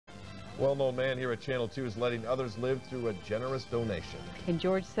Well-known man here at Channel 2 is letting others live through a generous donation. And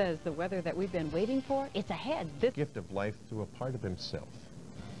George says the weather that we've been waiting for, it's ahead. This Gift of life through a part of himself.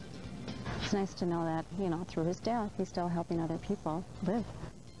 It's nice to know that, you know, through his death, he's still helping other people live.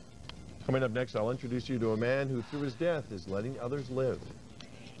 Coming up next, I'll introduce you to a man who, through his death, is letting others live.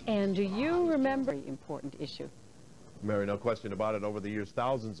 And do you remember the important issue? Mary, no question about it. Over the years,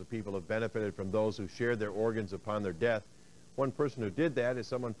 thousands of people have benefited from those who shared their organs upon their death. One person who did that is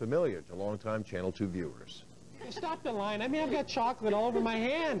someone familiar to longtime Channel 2 viewers. Stop the line. I mean, I've got chocolate all over my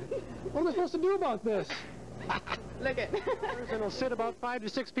hand. What am I supposed to do about this? Look at it. It'll sit about 5 to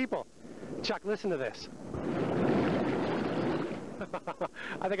 6 people. Chuck, listen to this.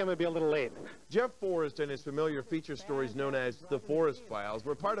 I think I'm going to be a little late. Jeff Forrest and his familiar feature stories known as The Forrest Files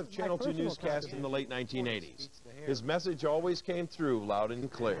were part of Channel 2 newscasts in the late 1980s. His message always came through loud and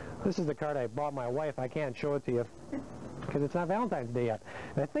clear. This is the card I bought my wife. I can't show it to you because it's not Valentine's Day yet.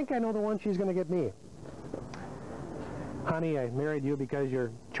 And I think I know the one she's going to get me. Honey, I married you because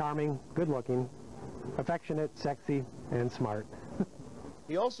you're charming, good-looking, affectionate, sexy, and smart.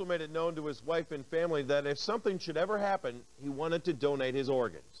 He also made it known to his wife and family that if something should ever happen, he wanted to donate his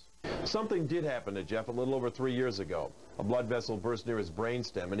organs. Something did happen to Jeff a little over 3 years ago. A blood vessel burst near his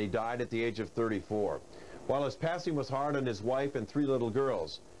brainstem, and he died at the age of 34. While his passing was hard on his wife and 3 little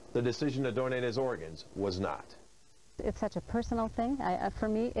girls, the decision to donate his organs was not. It's such a personal thing. For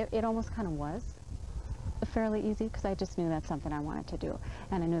me, it almost kind of was fairly easy because I just knew that's something I wanted to do.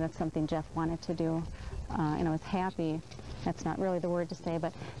 And I knew that's something Jeff wanted to do. And I was happy. That's not really the word to say,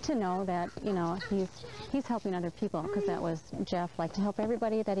 but to know that, you know, he's helping other people, because that was Jeff, like to help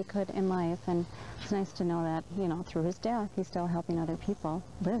everybody that he could in life. And it's nice to know that, you know, through his death, he's still helping other people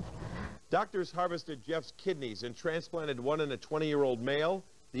live. Doctors harvested Jeff's kidneys and transplanted one in a 20-year-old male,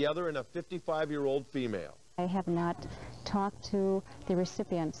 the other in a 55-year-old female. I have not talked to the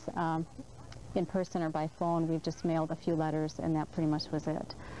recipients in person or by phone. We've just mailed a few letters, and that pretty much was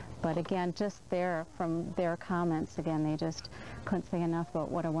it. But again, just from their comments, again, they just couldn't say enough about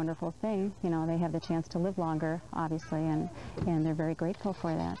what a wonderful thing. You know, they have the chance to live longer, obviously, and they're very grateful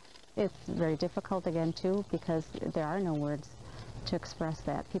for that. It's very difficult, again, too, because there are no words to express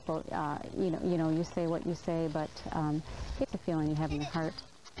that. People, you know, you say what you say, but it's a feeling you have in your heart.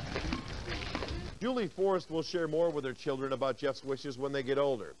 Julie Forrest will share more with her children about Jeff's wishes when they get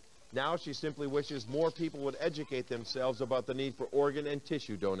older. Now she simply wishes more people would educate themselves about the need for organ and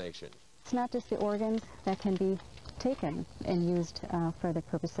tissue donation. It's not just the organs that can be taken and used for other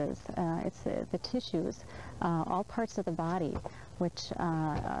purposes. It's the tissues, all parts of the body, which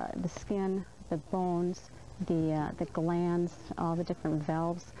the skin, the bones, the glands, all the different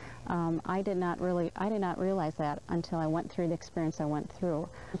valves. I did not realize that until I went through the experience I went through.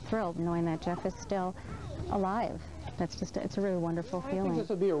 I'm thrilled knowing that Jeff is still alive. It's a really wonderful feeling. I think this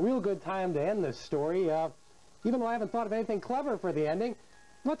would be a real good time to end this story. Even though I haven't thought of anything clever for the ending,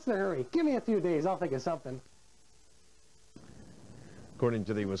 what's the hurry? Give me a few days, I'll think of something. According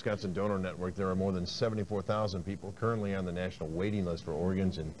to the Wisconsin Donor Network, there are more than 74,000 people currently on the national waiting list for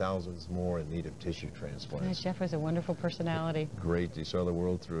organs and thousands more in need of tissue transplants. Yeah, Jeff was a wonderful personality. Great. He saw the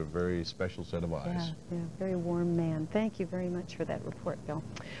world through a very special set of eyes. Yeah, very warm man. Thank you very much for that report, Bill.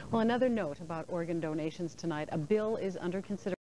 Well, another note about organ donations tonight. A bill is under consideration.